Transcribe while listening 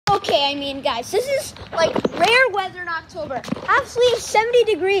Okay, I mean, guys, this is like rare weather in October. Absolutely 70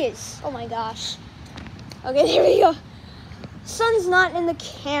 degrees. Oh my gosh. Okay, there we go. Sun's not in the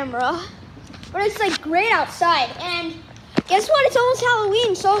camera, but it's like great outside. And guess what? It's almost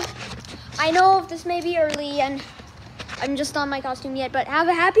Halloween, so I know this may be early and I'm just not in my costume yet, but have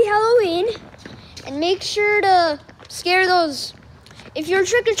a happy Halloween and make sure to scare those. If you're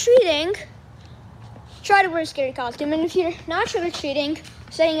trick-or-treating, try to wear a scary costume. And if you're not trick-or-treating,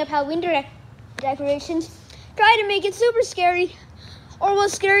 setting up Halloween decorations, try to make it super scary or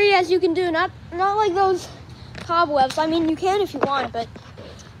as scary as you can do. Not like those cobwebs. I mean, you can if you want, but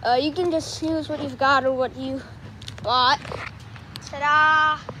you can just use what you've got or what you bought.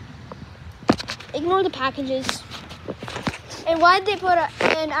 Ta-da! Ignore the packages. And why did they put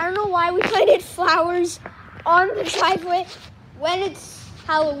and I don't know why we planted flowers on the driveway when it's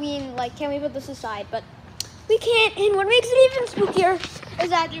Halloween. Like, can we put this aside? But we can't. And what makes it even spookier is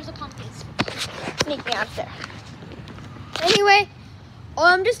that there's a pumpkin sneaking out there. Anyway,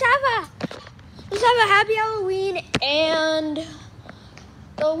 just have a happy Halloween. And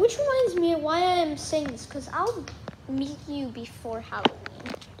which reminds me of why I'm saying this, because I'll meet you before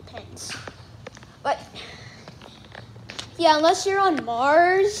Halloween. Depends. But yeah, unless you're on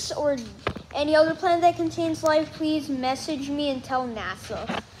Mars or any other planet that contains life, please message me and tell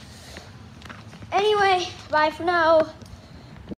NASA. Anyway, bye for now.